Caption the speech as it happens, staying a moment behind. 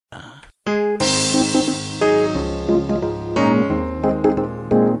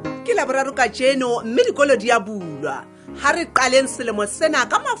mararo ka tjeno mme dikolo di a bulwa ha re qaleng selemo sena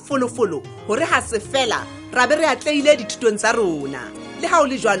ka mafolofolo hore ha se fela ra be re atleile dithutong tsa rona le ha o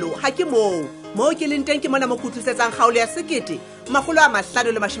le jwalo ha ke mo ke leng teng ke mona mo khutlwisetsang kgaolo ya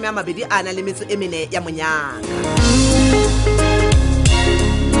 1524 le metso e mene ya Monyaka.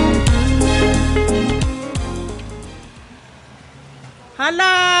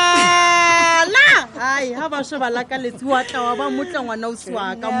 Halala hai ha ba sheba la ka letsi wa tla wa ba motla ngwana o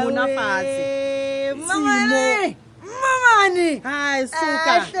siwa ka mona fatshe mamane hai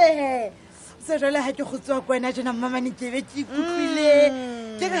suka se jole ha ke khutswa kwena jena mamane ke be ke ikutlwile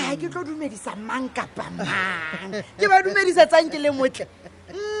ke re ha ke tlo dumedisa mang kapa mang ke ba dumedisa tsang ke le motle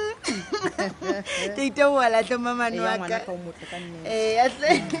ke iteola tle mamane wa ka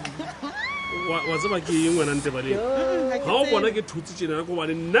wa tseba ke eng wena nte ba le ha o bona ke thutse tjena go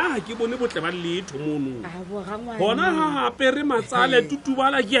bane nna ha ke bone botle ba letho mono bona ha apere matsale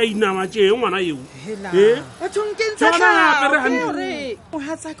tutubala ke a inama tje ngwana eo ba thonkentsha re o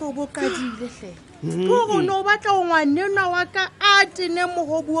hatsa ka o bokadile hle go no batla o ngwanena wa ka a tene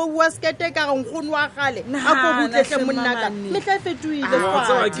mohobu o wa skete ka nkgono wa gale a go butle monna ka me tla fetuile wa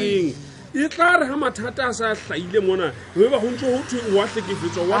tseba ke eng e tla re ha mathata a sa hlaile mona we ba hontse ho thwe wa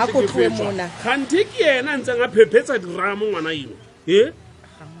hlekefetswa kganthe ke yena ntse nga phephetsa diramo ngwana eno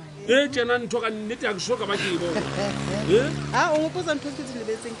tjena ntho ka nnete a ke soka ba ke bona o ngopotsa ntho tse di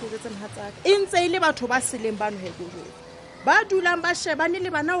lebetseng ke botsa mohatsaka e ntse ile batho ba seleng ba no he go ba dulang ba shebane le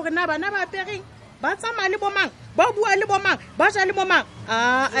bana hore na bana ba apereng ba tsamaya le bomang ba bua le bomang ba ja le bomang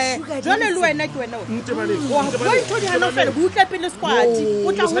jwale le wena ke wena wa ntho di hana fela go utla pele squati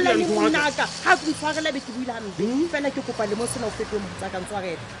o tla hola le Monyaka ha ke tshwarela be ke buile hampe fela ke kopa le mo sena o fetwe motsaka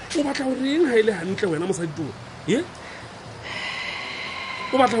ntshwarela o batla ho reng ha ile hantle wena mosadi tu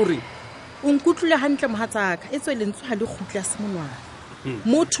o batla ho reng o nkutlule hantle mohatsaka e tswe lentswa le khutla semonwana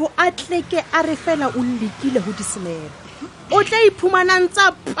motho a tleke a re fela o lekile ho disenela o tla iphumana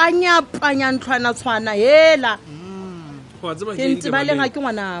ntsa panya ntlwana tshwana hela ke ntibale ga ke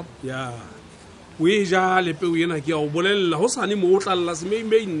ngwana ya o e ja lepe o yena ke a o bolella ho sane mo o tlalla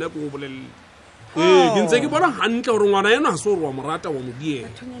semei nna go bolella ke ntse ke bona hantle hore ngwana yena ha se hore wa morata wa mo diela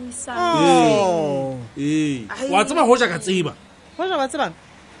wa tseba ho ja ka tseba ho ja ba tsebang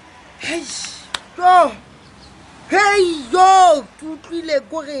yo tutlile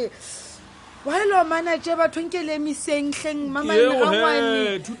gore Wailo manager ba thonkele misenhleng mama le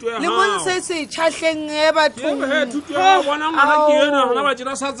gangwane le bonse se tshahleng e batho thuto ya bona ngwana ke yena ngwana ba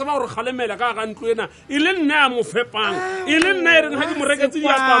tsena sa tseba hore kgalemela ka ga ntlo ena ile nna ya mo fepang ile nna ere ha ke mo reketse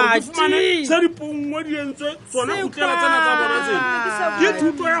diaparo ke fumane se dipongwe di entse tsona go tlela tsena tsa bona tsena ke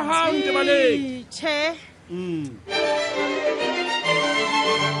thuto ya ha ntse ba le che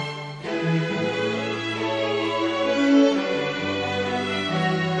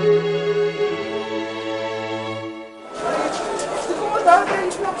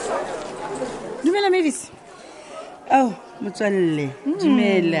Dumela Mavis. Oh, motswalle.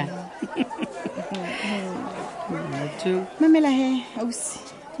 Dumela. Mamela he, ausi.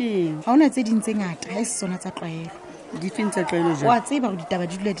 Ha ona tse dintse ngata, ha e sona tsa tlwaelo. Di fintsa tlwaelo jwang? Wa tseba go ditaba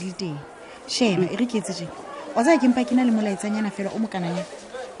di dula di le teng. Sheba, e re ke etse je. O tsa ke mpa kena le molaetsanyana fela o mokananya.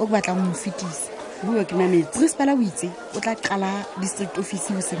 O go batla mo fitisa. Bua ke mametse. Principal o itse o tla qala district office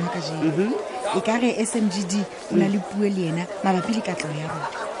ho sena ka je. E kare SMGD o na le puo le yena mabapi le katlao ya rona.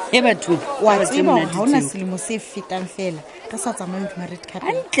 E batho wa tseba ha ona selemo se fetang fela ka sa tsamaya hodima red carpet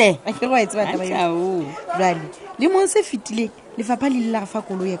hantle a ke wa tseba taba ya jwale le mo se fitile le fapha le la fa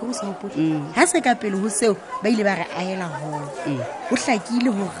kolo ya go sa hopotsa ha se ka pele ho seo ba ile ba re aela ho ho hlakile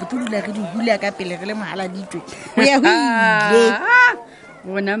hore re dula re di hula ka pele re le mahala ditwe ho ya ho ile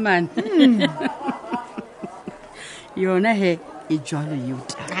bona man yona he e jwalo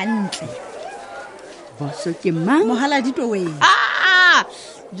yuta hantle boso ke mang mohala ditwe we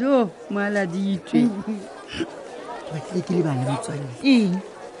jo maladitwe ba tle ke le bana motswalle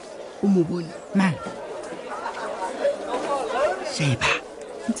o mo bone mang sheba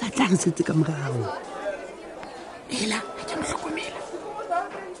ntse tla re setse ka morao ela ha ke mohlokomela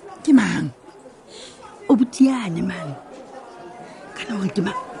ke mang o butiane man kana hore ke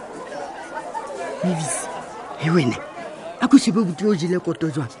mang Mavis he wena a go shebe buti o jile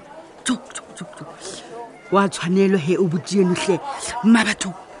koto jwa tso wa tshwanelo he o butieno hle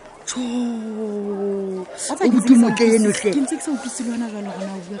mabatho tso o buti motle eno hle ke ntse ke sa utlwisile hona jwale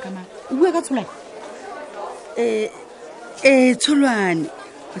gona o bua ka tsholane tsholwane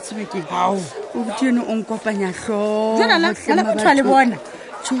o tsebe ke hao o butieno o nkopanya hlo jana la o tla le bona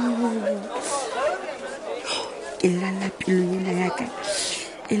tso ke lala pelo ena ya ka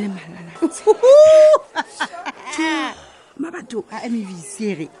e le malala mabatho a Mavis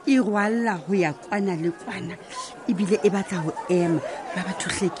kere e rwalla ho ya kwana le kwana ebile e batla ho ema mabatho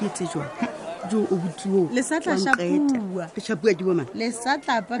hleketse jwang jo o butsuo le sa tla shapua ke shapua ke bomang le sa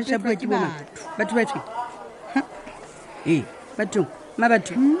tla pa shapua ke bomang batho batho batho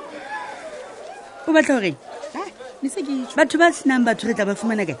mabatho o batla hore ne se ke batho ba senang batho re tla ba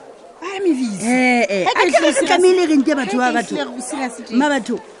fumana kae a Mavis ke tlamehile re nke batho ba batho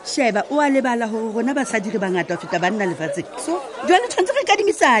mabatho sheba o a lebala gore rona basadi re bangata ho feta banna lefatsheng so jwale tshwanetse re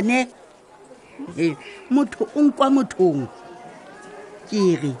kadimisane motho o nkwa mothong ke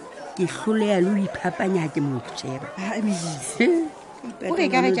re ke hloleha le ho iphapanya ke motho sheba a Mavis o re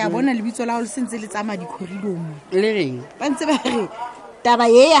ka re ke a bona lebitso la ho le sentse le tsama dikhoridong le reng ba ntse ba re taba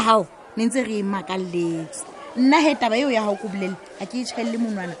ye ya hao ne ntse re makalletse nna he taba eo ya hao ko bolele a ke itshelle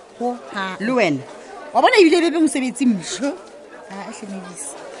monwana ho ha le wena wa bona ebile bebe mosebetsi msho a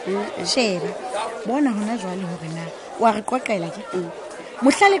Mavis sheba bona hona jwale hore na wa re qoqela ke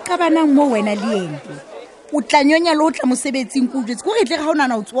mohlale qabanang mo wena le yena o tla nyonya le o tla mosebetsing ko jwetse ko re tle ga hona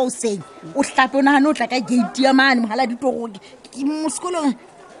na o tswa o seng o hlape o nahana o tla ka gate ya mane mohala ditoroke ke mosekolong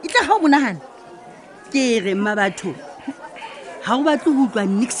e tla ga o monahana ke re mabatho ha o batle ho utlwa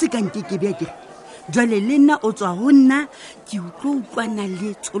nix ka nke ke bea ke jwale le nna o tswa ho nna ke utlo utlwana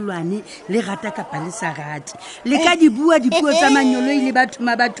le tsholwane le rata kapa le sa rate le ka di bua dipuo tsa manyoloi le batho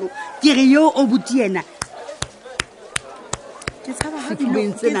mabatho ke re yo o buti yena ke tshaba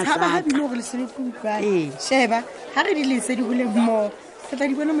ha bile gore le sele utlwa sheba ha re di lese di hole mmo ke tla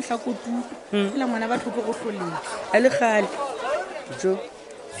di bona mohlakotu la ngwana batho go go hloleng a le gale jo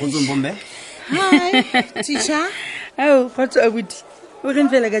go tsombe hi teacher khotso abuti o reng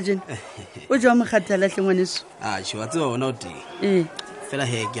fela ka jena o jwa mokgathala hlengwaneso wa tseba ona o teng fela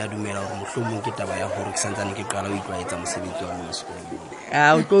he ke a dumela gore mohlomong ke taba ya gore ke santsane ke qala o itlwaetsa mosebetsi wa mona sekolong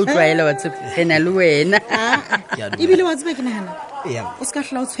o tlo o tlwaela wa tseba ena le wena ebile wa tseba ke nahana ya o ska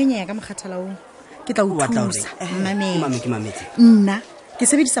hlola o tshwenyeya ka mokgathala o ke tla o thusa ke mametse nna ke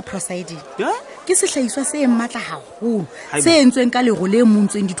sebedisa Prosiding ke sehlahiswa se matla haholo se entsweng ka lego le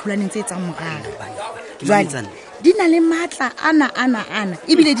montsweng dithulaneng tse tsang morara jwale di na le matla ana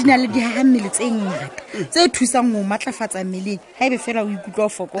ebile di na le dihahammele tse ngata tse thusang ho matlafatsa mmeleng ha ebe fela o ikutlwa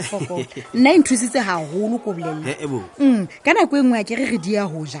foko nna inthusitse haholo ko bolelle ka nako e nngwe a ke re di ya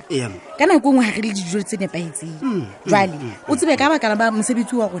ho ja ka nako e nngwe ha re le dijo tse nepahetseng jwale o tsebe ka baka ba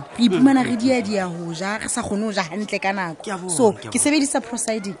mosebetsi wa rona re iphumana re di ya ho ja re sa kgone ho ja hantle ka nako so ke sebedisa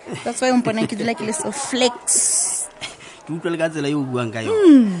Prosiding that's why o mpona ke dula ke le so flex ke utlwa le ka tsela e o buang ka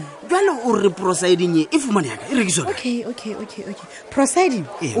yona jwale o re Prosiding e fumane yaka e rekiswa okay Prosiding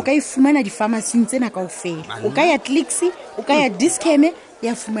o ka e fumana di-pharmacy tsena kaofela o ka ya Clicks o ka ya Dischem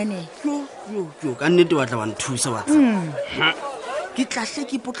ya fumaneha yo ka nnete wa tla wa nthusa wa tseba ke tlahle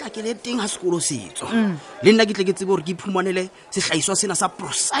ke potlakele teng ha sekolo setso le nna ke tle ke tsebe gore ke iphumanele sehlaiswa sena sa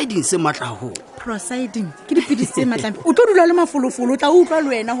Prosiding se matla haholo Prosiding ke dipidisi tse matlampe o tlo dula le mafolofolo o tla utlwa le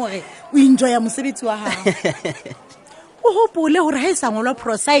wena gore o enjoya mosebetsi wa hao o hopole hore ha e sa ngolwa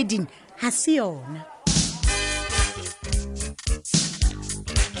Prosiding ha se yona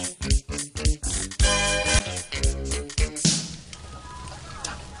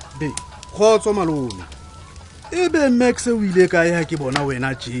khotso malome ebe Max o ile kae ha ke bona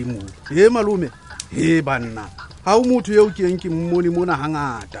wena Jimo malome banna ha o motho eo ke eng ke mmone mona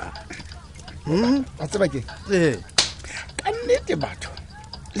hangata a tseba ke ka nnete batho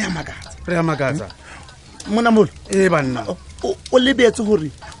le a makatsa mona mole banna o lebetse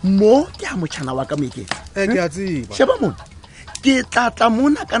hore mo ke a motjhana wa ka moeketsi ke a tseba sheba mona ke tlatla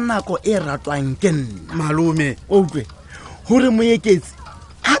mona ka nako e ratwang ke nna malome o utlwe hore moeketsi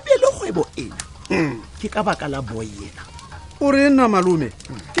a be le kgwebo ena ke ka baka la boy yena o re nna malome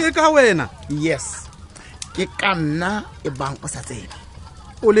ke ka wena yes ke ka nna e bang o sa tsebe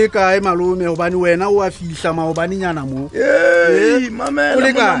o le kae malome hobane wena o a fihla maobane nyana mo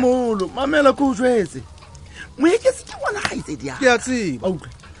mamela ko jwetse moeketsi ke bona ga itse dia ke a tseba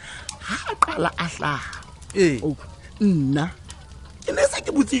ha qala a hlaha nna ke ne sa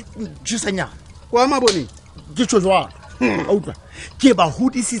ke butse tshusanyana kwa mabone ke tshojwa utlwa ke ba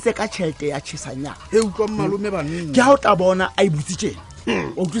hodisitse ka tšhelete ya tshesanyana utlwa malome banna ke ha o tla bona a ibutse tjena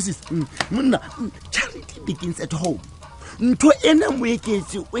o utlwisisa monna charity begins at home ntho ene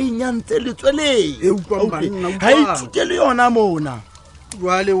moeketsi o inyantse letsweleng ha ithute le yona mona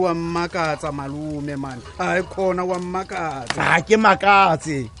jwale wa mmakatsa malome man a khona wa mmakatsa ha ke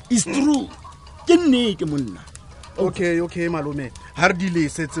makatse it's true ke nnete monna okay malome ha re di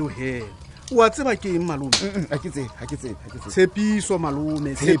lesetse he wa tseba ke eng malome ha ke tsebe tshepiso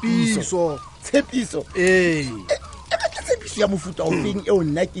malome tshepiso ke tshepiso ya mofuta o feng e o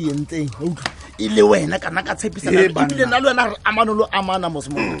nna ke yentseng e le wena kana ka tshepisana ebile nna le wena re amanolo amana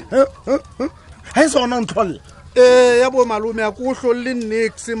mosmo ha e sona ntholle ya bo malome a ko hlolle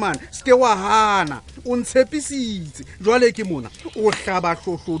next man ske wa hana o ntshepisitse jwale ke mona o hlaba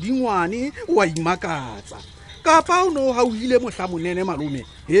hlohlodingwane wa imakatsa kapa o no ha o hile mohlamonene malome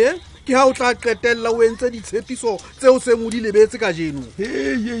ke ha o tla qetella o entse ditshepiso tseo se mo di lebetse ka jeno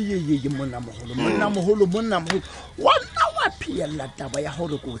monna moholo wana wa phiella taba ya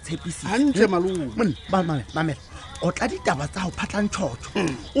hore ko tshepisi hantle malome mamela o tla ditaba tsa ho phatlang tshotho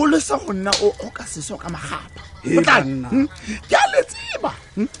o le sa gonna o ka seso ka magapa o tla ke a le tseba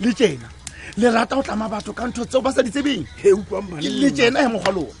le tjena le rata o tlama batho ka ntho tseo ba sa di tsebeng utlwa mane le tjena he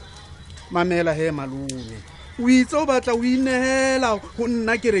mogalo mamela he malome o itse o batla o inehela go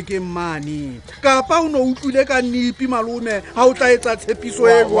nna kerekeng mane kapa o no utlwile ka nipi malome ha o tla etsa tshepiso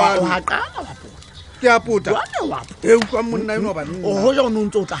e jwalo ha qala wa pota ke a pota utlwa monna eno ba o hoja o no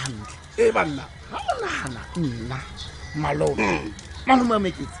ntse o tla hantle banna ha o nahana nna malome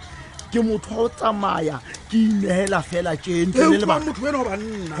meketsi ke motho o tsamaya ke inehela fela tjentse le ba motho eno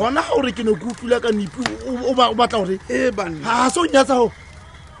banna hona ha o re ke ne go utlwile ka nipi o batla hore banna ha so nyatsa ho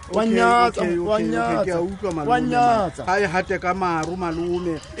wa nyatsa ha e hate ka maru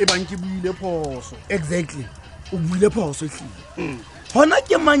malome e bang ke buile phoso exactly o buile phoso ehlile hona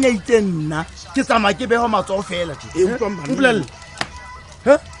ke manya itse nna ke tsamaya ke beho matsoho fela o bolelle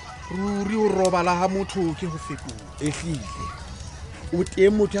ruri o robala ha motho ke ho fetola ehlile o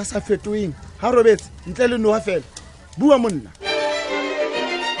teng motho ya sa fetoeng ha robetse ntle le noha fela bua monna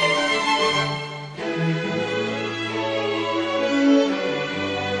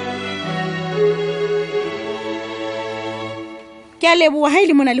ke a leboha ha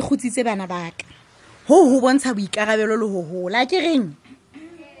ile mona le kgutsitse bana baka ho bontsha boikarabelo le ho hola ke reng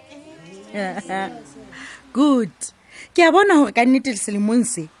good ke a bona hore ka nnete selemong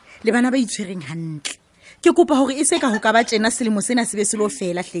se le bana ba itshwereng hantle ke kopa hore e se ka ho ka ba tjena selemo sena se be se lo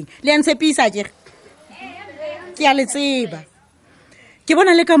fela hleng le a ntshepisa ke a le tseba ke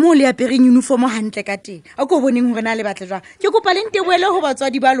bona le ka moo le apereng uniform hantle ka teng a ko boneng hore na le batle jwang ke kopa le nteboele ho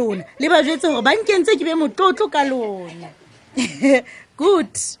batswadi ba lona le ba jwetse hore ba nkentse ke be motlotlo ka lona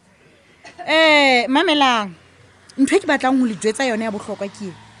good mamelang ntho e ke batlang ho le jwetsa yona ya bohlokwa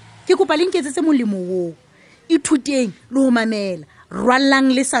ke kopa le nketsetse molemo woo ithuteng le ho mamela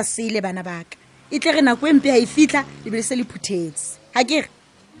rwallang le sa sele bana baka e tle re nako empe ha e fitla le be se le phuthetse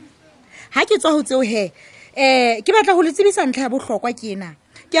ha ke tswa ho tseo ke batla ho le tsebisa ntlha ya bohlokwa ke ena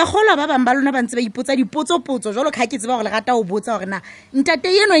ke a kgolwa ba bang ba lona ba ntse ba ipotsa dipotso jalo ka ke tseba hore le rata ho botsa hore na ntate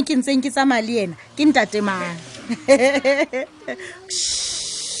eno e ke ntseng ke tsamaya le yena ke ntate mang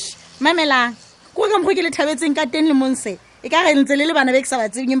mamelang ko ka mgo ke le thabetseng ka teng le monse e ka re ntse le bana be ke sa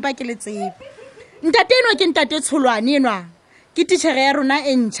ba tsebeng empa ke le tsebe ntate eno ke ntate Tsholwane enwa ke titjhere ya rona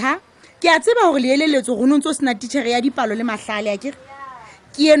e ntjha ke a tseba hore le eleletso go nontse sena titjhere ya dipalo le mahlale ke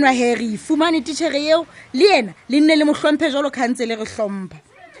enwa Harry fumane titjhere eo le yena le nne le mohlomphe jalo ka ntse le re hlompha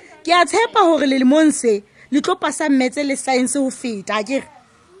ke a tshepa hore le monse le tlo pasa mmetse le science ho feta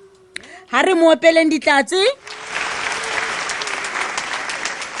ha re mo opeleng ditlatse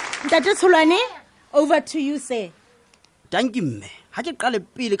ntate Tsholwane over to you sir thank you mme ha ke qale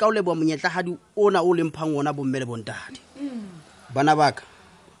pele ka o leboa monyetla hadi ona o lemphang ona bo mme le bontadi bana baka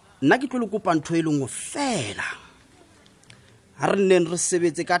nna ke tlo le kopa ntho e lengwe fela ha re neng re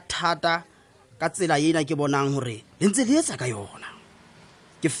sebetse ka thata ka tsela ena ke bonang hore le ntse le etsa ka yona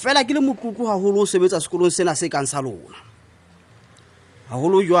ke fela ke le motlotlo haholo o sebetsa sekolong sena se kang sa lona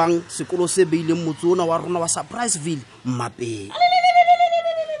haholo jwang sekolo se beileng motsona wa rona wa Surpriseville mmapeng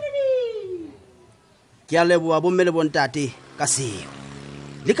ke a leboa bo mme le bontate ka seo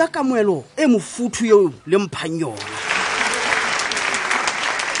le ka kamoelo e mofuthu eo le mphang yona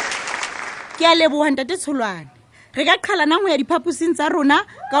ke a leboha ntate Tsholwane re ka qhalana ho ya diphapusing tsa rona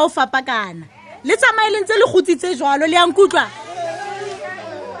ka ho fapakana le tsamaeleng tse le kgutsitse jwalo le yang kutlwa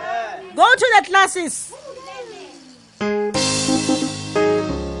go to the classes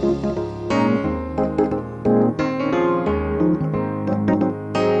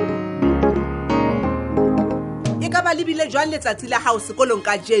ba lebile jwang letsatsi la hao sekolong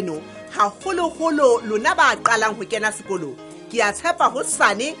ka jeno haholo lona ba qalang ho kena sekolo ke a tshepa ho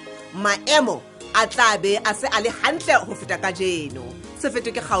sane maemo a tla be a se a le hantle ho feta ka jeno se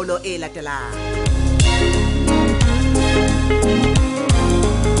fete ke kgaolo e latelang